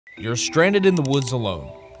You're stranded in the woods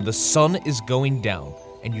alone. The sun is going down,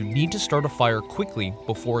 and you need to start a fire quickly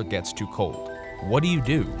before it gets too cold. What do you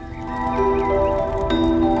do?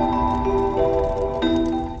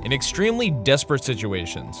 In extremely desperate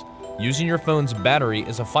situations, using your phone's battery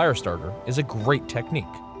as a fire starter is a great technique.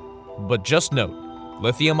 But just note,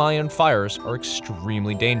 lithium-ion fires are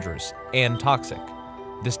extremely dangerous and toxic.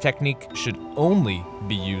 This technique should only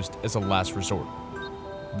be used as a last resort.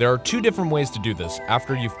 There are two different ways to do this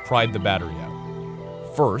after you've pried the battery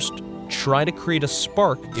out. First, try to create a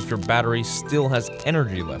spark if your battery still has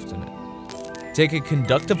energy left in it. Take a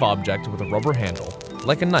conductive object with a rubber handle,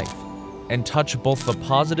 like a knife, and touch both the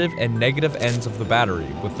positive and negative ends of the battery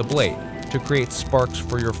with the blade to create sparks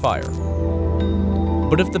for your fire.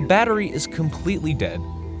 But if the battery is completely dead,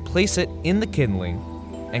 place it in the kindling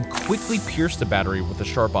and quickly pierce the battery with a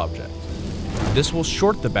sharp object. This will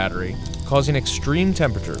short the battery, causing extreme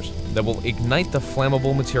temperatures that will ignite the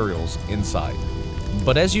flammable materials inside.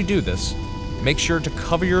 But as you do this, make sure to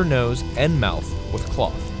cover your nose and mouth with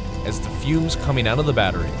cloth, as the fumes coming out of the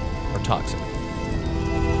battery are toxic.